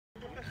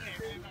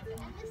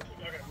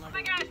Oh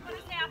my gosh, what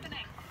is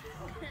happening?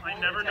 I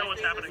never know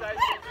what's happening.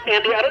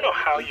 Andy, I don't know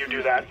how you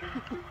do that.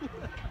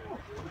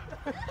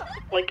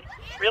 Like,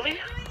 really?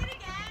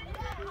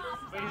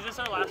 Wait, is this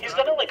our last He's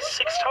round? done it like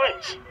 6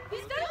 times.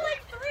 He's done it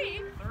like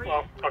 3.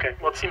 Well, okay.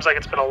 Well, it seems like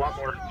it's been a lot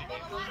more.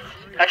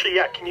 Actually,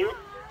 yeah. Can you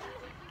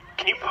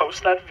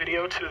post that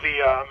video to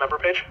the member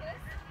page?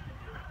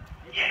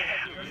 Yeah.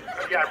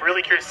 I'm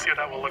really curious to see what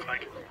that will look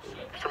like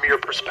from your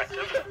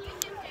perspective.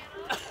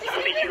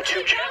 The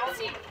YouTube channel,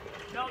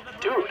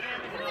 dude.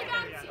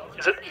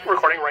 Is it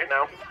recording right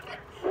now?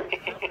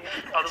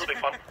 Oh, this will be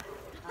fun.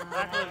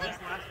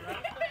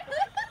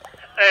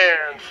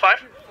 And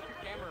 5,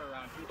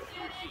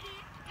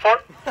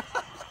 4,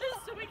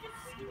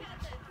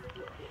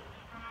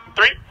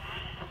 3,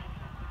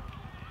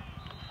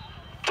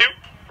 2,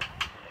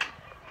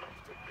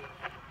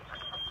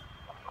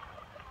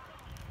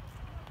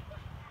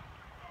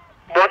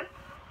 1,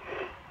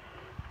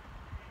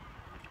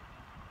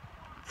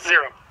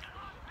 0.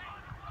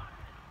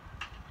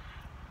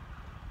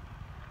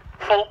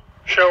 Full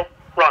show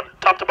run,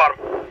 top to bottom.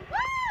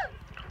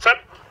 Set.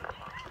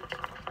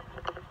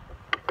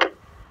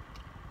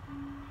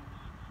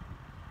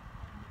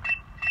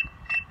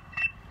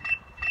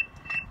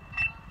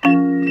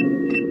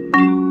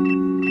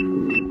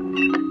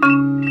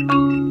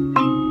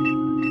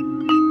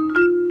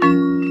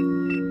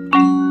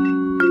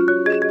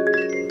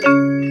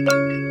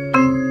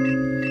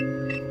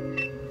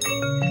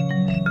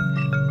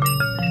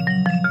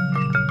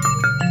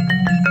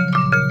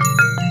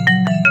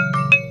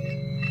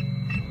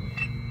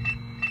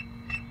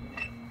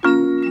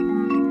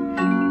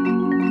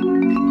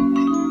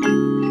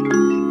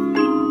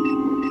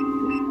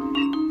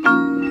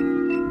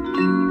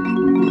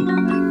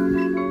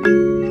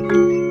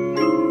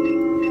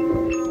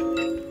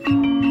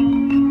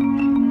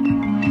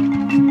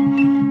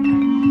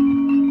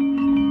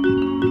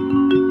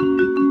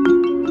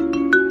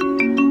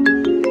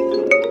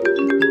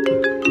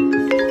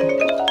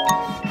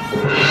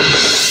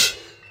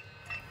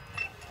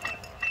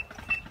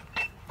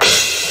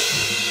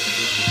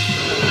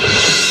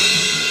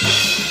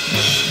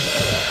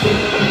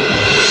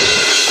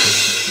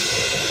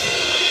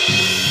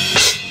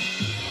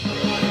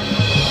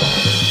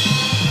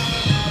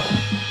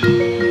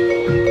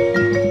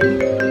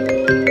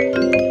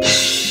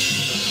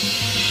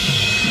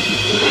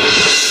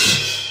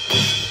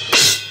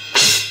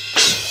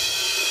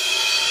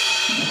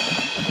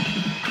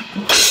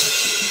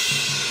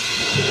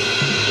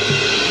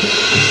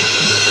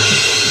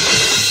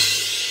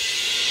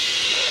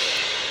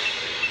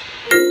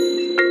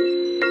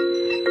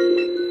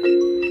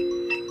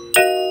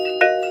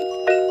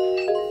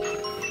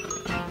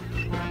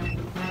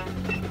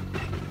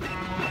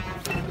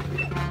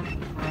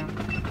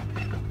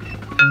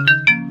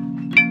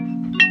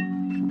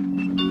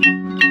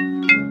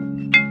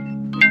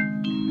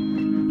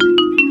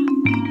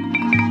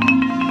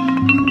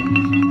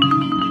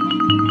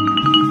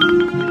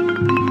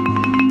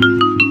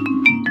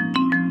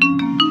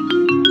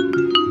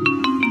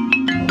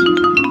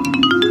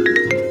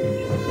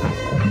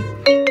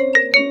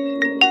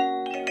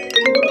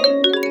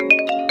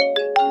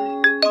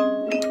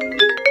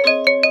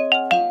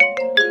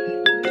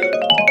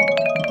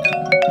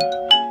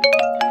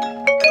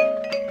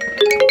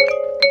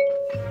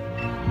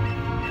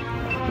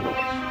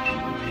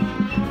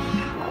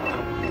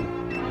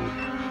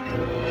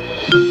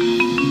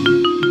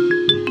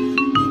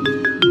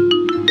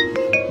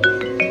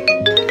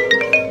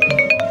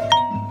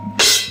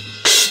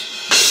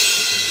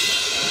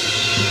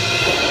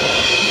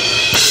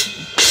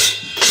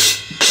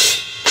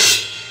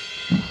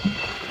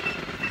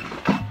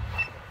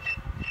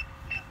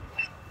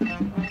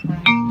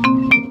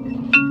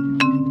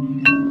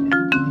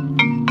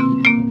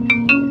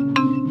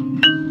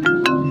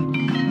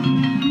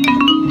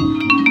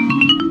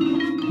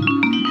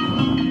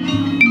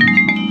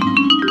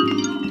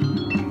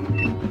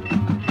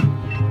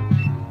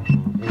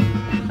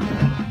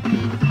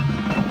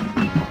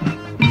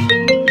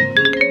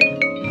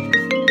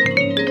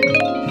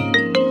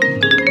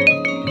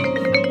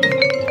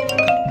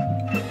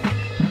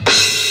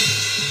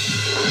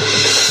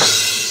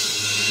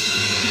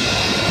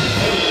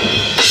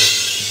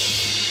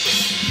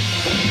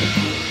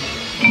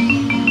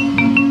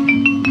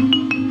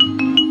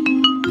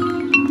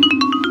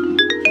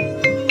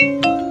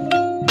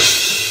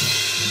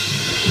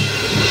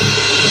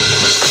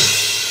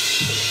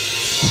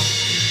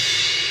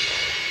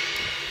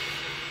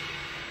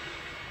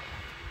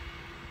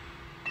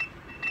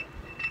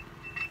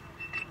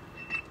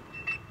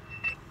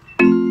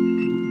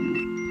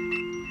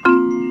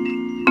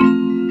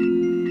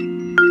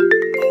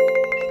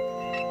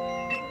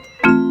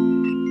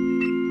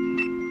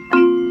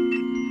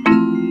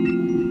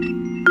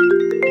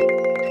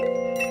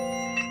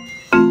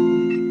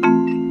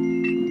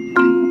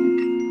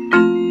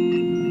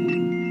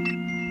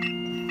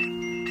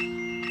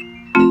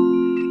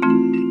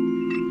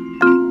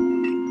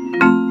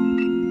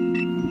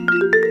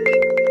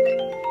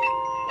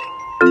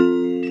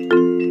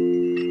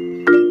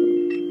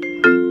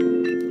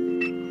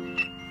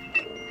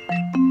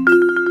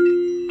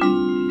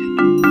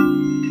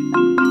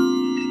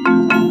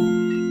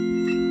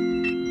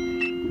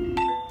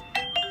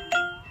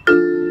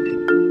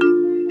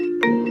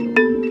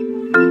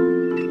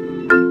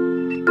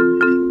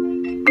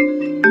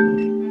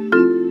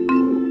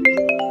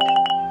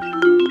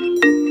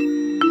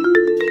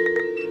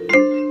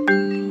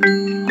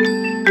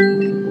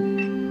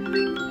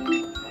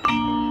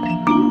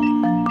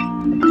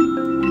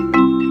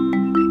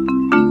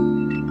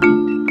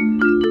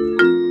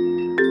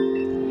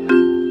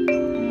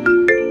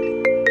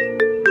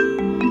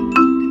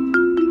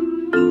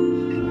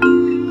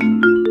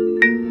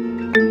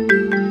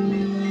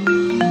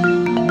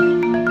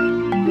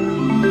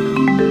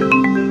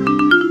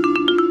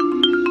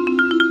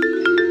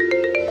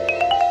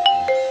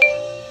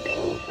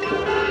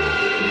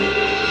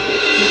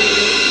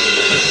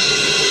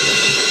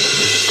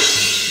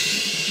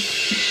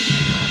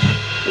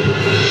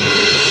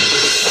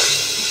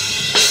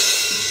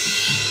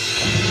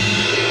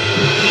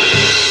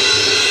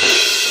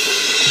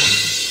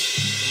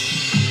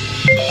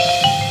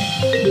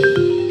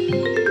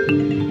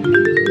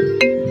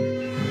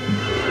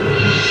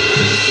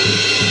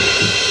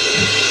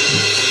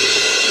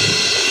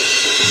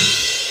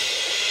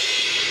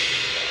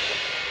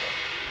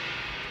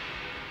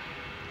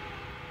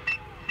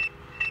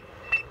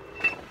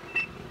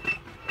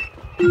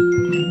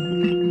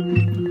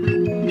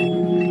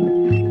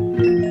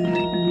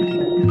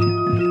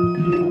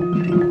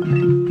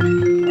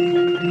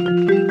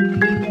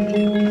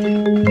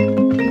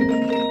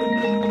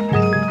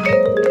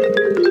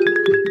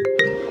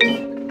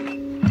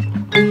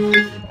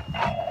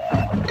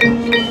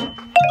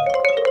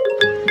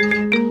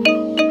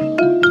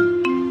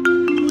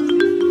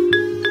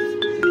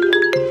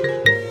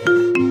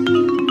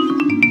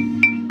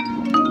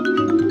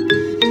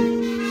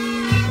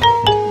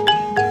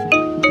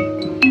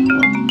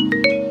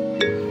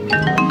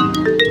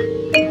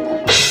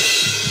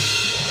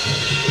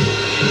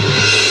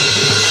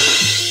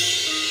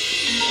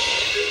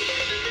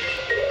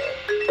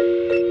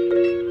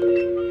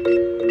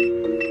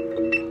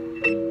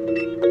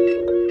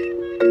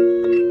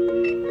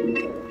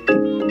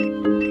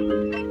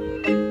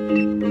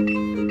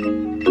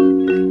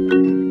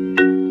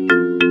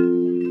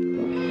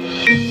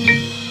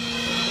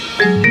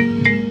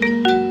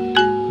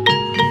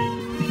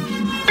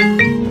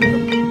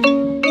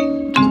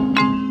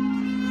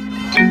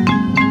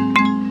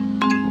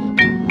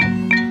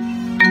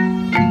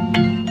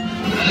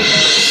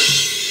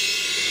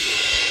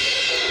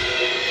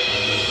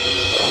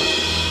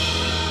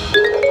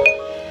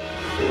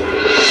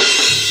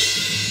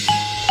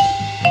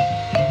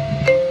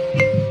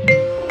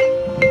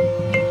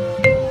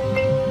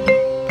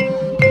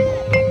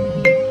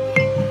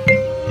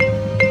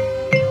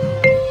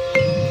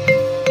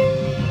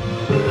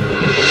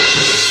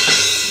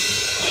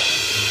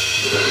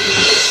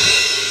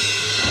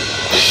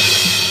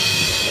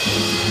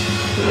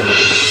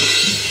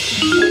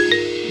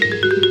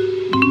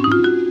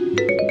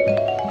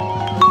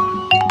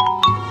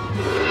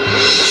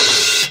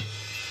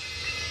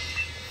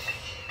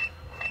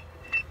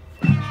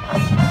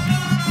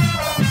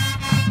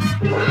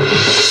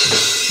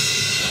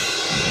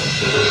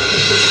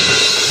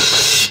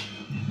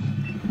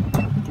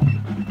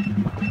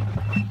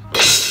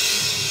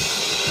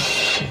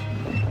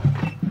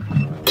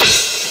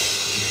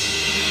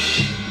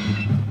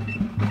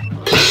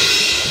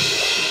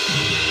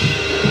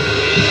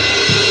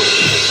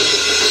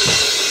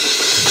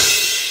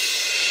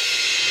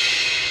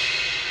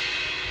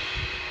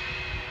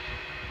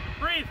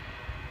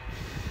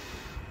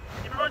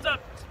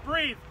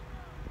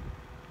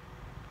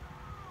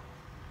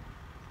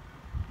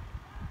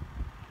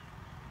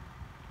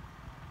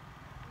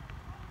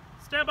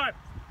 Stand by.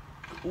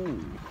 Ooh.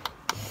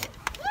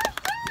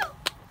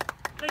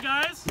 Hey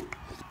guys,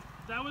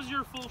 that was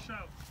your full show.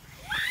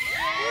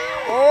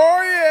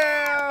 Oh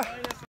yeah!